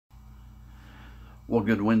Well,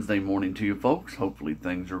 good Wednesday morning to you folks. Hopefully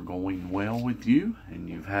things are going well with you and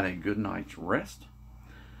you've had a good night's rest.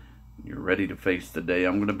 You're ready to face the day.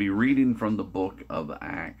 I'm going to be reading from the book of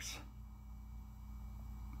Acts.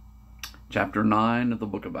 Chapter 9 of the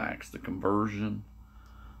book of Acts, the conversion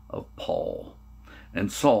of Paul. And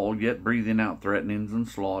Saul, yet breathing out threatenings and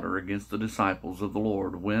slaughter against the disciples of the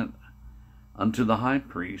Lord, went unto the high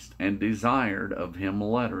priest and desired of him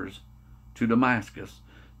letters to Damascus,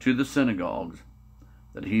 to the synagogues,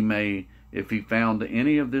 that he may, if he found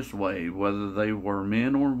any of this way, whether they were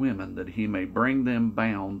men or women, that he may bring them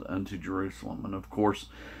bound unto Jerusalem. And of course,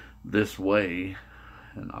 this way,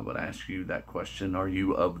 and I would ask you that question, are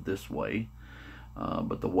you of this way?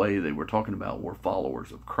 But the way they were talking about were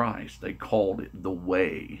followers of Christ. They called it the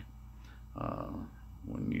way,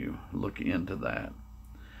 when you look into that.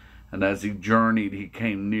 And as he journeyed, he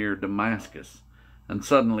came near Damascus, and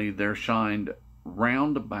suddenly there shined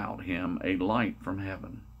round about him a light from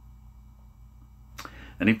heaven.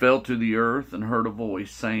 And he fell to the earth and heard a voice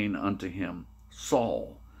saying unto him,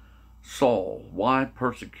 Saul, Saul, why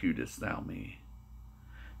persecutest thou me?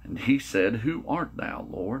 And he said, Who art thou,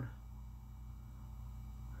 Lord?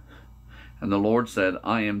 And the Lord said,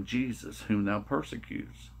 I am Jesus, whom thou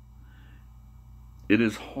persecutest. It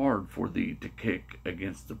is hard for thee to kick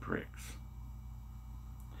against the pricks.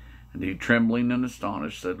 And he, trembling and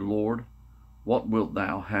astonished, said, Lord, what wilt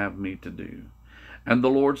thou have me to do? And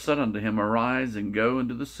the Lord said unto him, Arise and go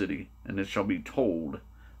into the city, and it shall be told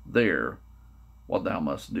there what thou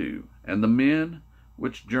must do. And the men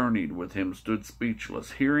which journeyed with him stood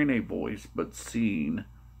speechless, hearing a voice, but seeing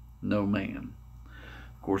no man.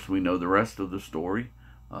 Of course, we know the rest of the story.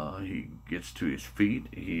 He gets to his feet.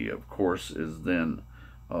 He, of course, is then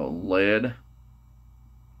led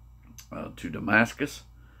to Damascus,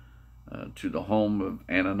 to the home of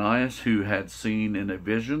Ananias, who had seen in a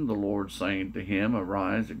vision the Lord saying to him,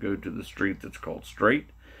 Arise and go to the street that's called Straight,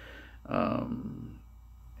 and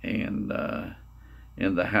in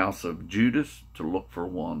the house of Judas to look for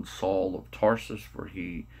one Saul of Tarsus, for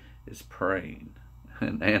he is praying.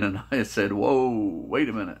 And Ananias said, Whoa, wait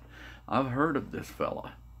a minute, I've heard of this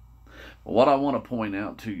fella. What I want to point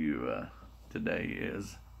out to you today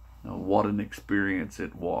is what an experience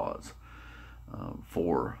it was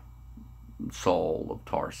for Saul of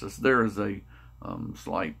Tarsus. There is a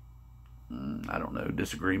slight,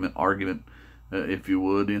 disagreement, argument, if you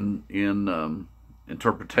would, in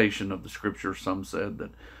interpretation of the scripture. Some said that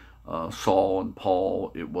Saul and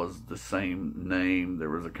Paul, it was the same name. There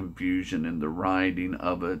was a confusion in the writing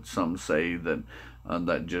of it. Some say that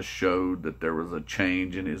that just showed that there was a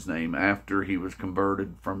change in his name after he was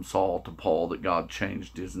converted from Saul to Paul, that God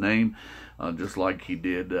changed his name, just like he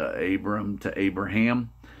did Abram to Abraham.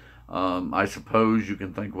 I suppose you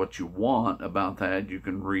can think what you want about that. You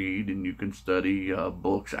can read and you can study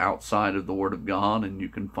books outside of the Word of God, and you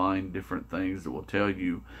can find different things that will tell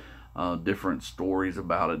you different stories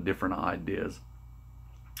about it, different ideas.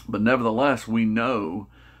 But nevertheless, we know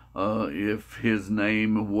if his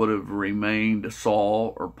name would have remained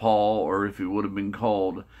Saul or Paul, or if he would have been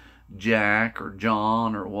called Jack or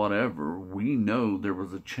John or whatever, we know there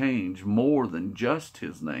was a change more than just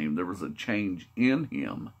his name. There was a change in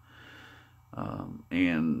him.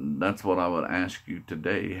 And that's what I would ask you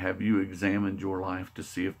today. Have you examined your life to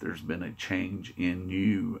see if there's been a change in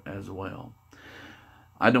you as well?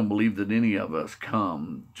 I don't believe that any of us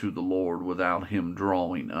come to the Lord without him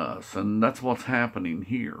drawing us. And that's what's happening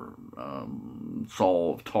here.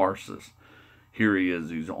 Saul of Tarsus, here he is.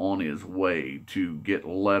 He's on his way to get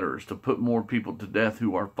letters, to put more people to death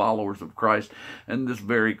who are followers of Christ. And this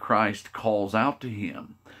very Christ calls out to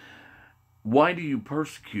him, Why do you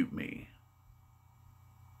persecute me?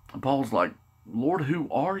 And Paul's like, Lord, who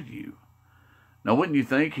are you? Now, wouldn't you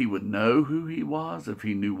think he would know who he was if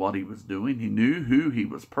he knew what he was doing? He knew who he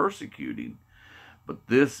was persecuting. But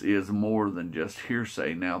this is more than just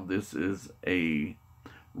hearsay. Now, this is a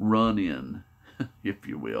run-in, if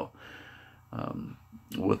you will,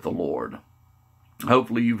 with the Lord.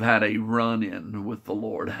 Hopefully you've had a run-in with the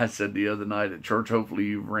Lord. I said the other night at church, hopefully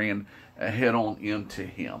you ran head-on into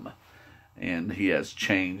him, and he has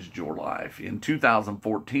changed your life. In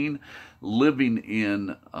 2014, living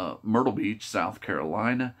in Myrtle Beach, South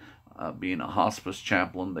Carolina, being a hospice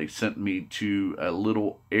chaplain, they sent me to a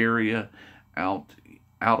little area out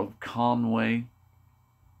of Conway.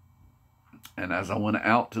 And as I went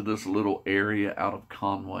out to this little area out of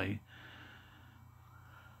Conway,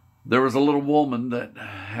 there was a little woman that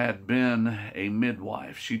had been a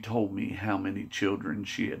midwife. She told me how many children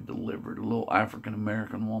she had delivered, a little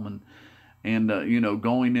African-American woman. And,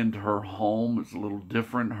 going into her home is a little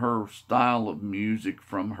different. Her style of music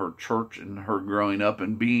from her church and her growing up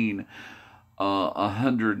and being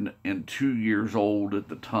 102 years old at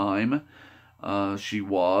the time. She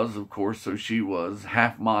was, of course, so she was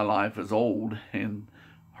half my life as old. And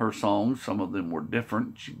her songs, some of them were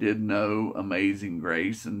different. She did know Amazing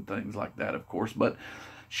Grace and things like that, of course. But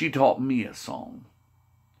she taught me a song.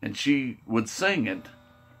 And she would sing it.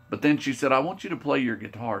 But then she said, I want you to play your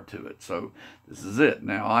guitar to it. So this is it.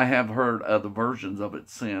 Now, I have heard other versions of it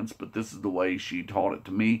since, but this is the way she taught it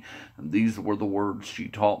to me. And these were the words she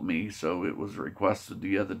taught me. So it was requested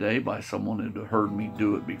the other day by someone who had heard me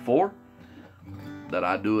do it before, that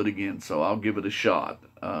I do it again. So I'll give it a shot.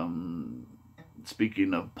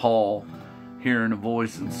 Speaking of Paul hearing a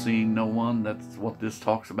voice and seeing no one, that's what this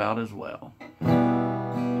talks about as well.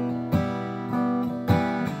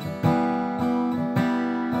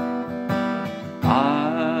 I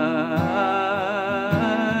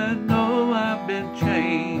know I've been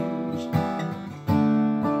changed.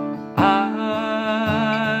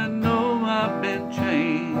 I know I've been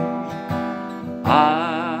changed.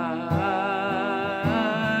 I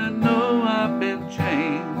know I've been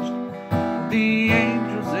changed. The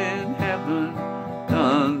angels in heaven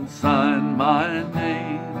done sign my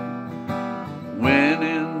name. When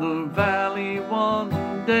in the valley one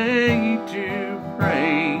day to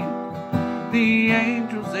pray, the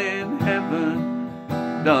angels in heaven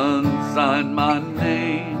done sign my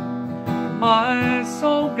name. My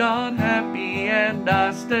soul got happy and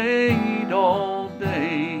I stayed all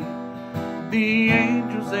day. The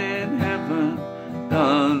angels in heaven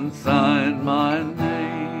done sign my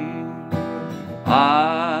name.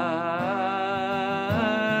 I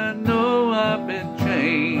know I've been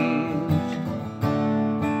changed.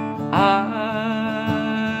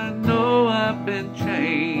 I know I've been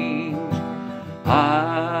changed. I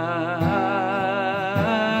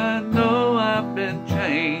know I've been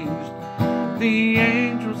changed. The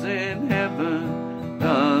angels in heaven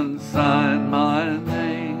done sign my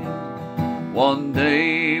name. One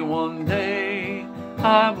day,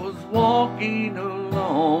 I was walking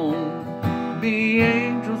alone. The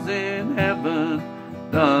angels in heaven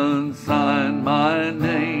done sign my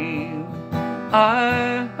name.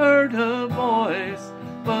 I heard a voice,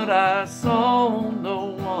 but I saw no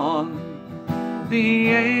one. The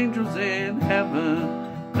angels in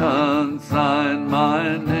heaven done sign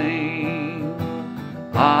my name.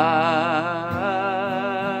 I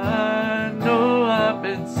know I've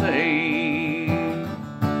been saved.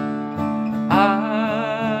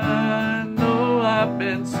 I know I've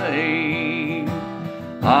been saved.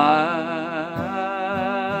 I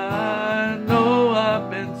know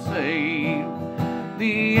I've been saved.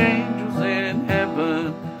 The angels in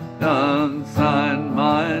heaven done sign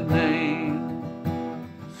my name.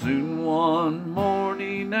 Soon one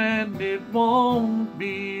morning, and it won't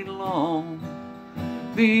be long,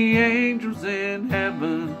 the angels in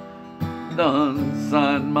heaven done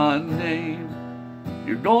sign my name.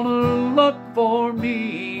 You're gonna look for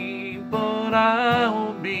me, but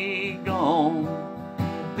I'll be gone.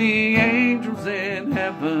 The angels in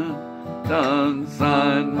heaven done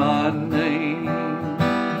sign my name.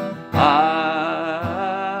 I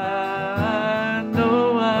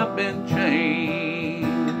know I've been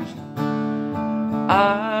changed.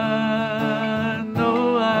 I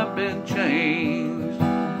know I've been changed.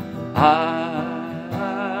 I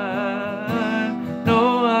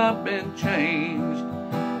know I've been changed.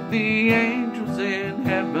 The angels in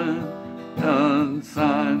heaven done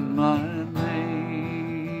sign my name.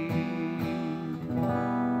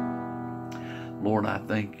 Lord, I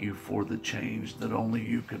thank you for the change that only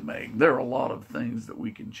you can make. There are a lot of things that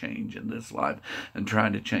we can change in this life and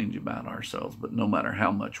trying to change about ourselves, but no matter how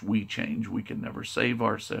much we change, we can never save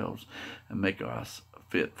ourselves and make us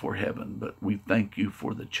fit for heaven. But we thank you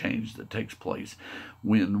for the change that takes place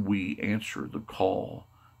when we answer the call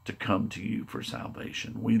to come to you for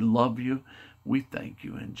salvation. We love you. We thank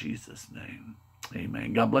you in Jesus' name.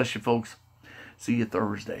 Amen. God bless you, folks. See you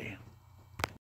Thursday.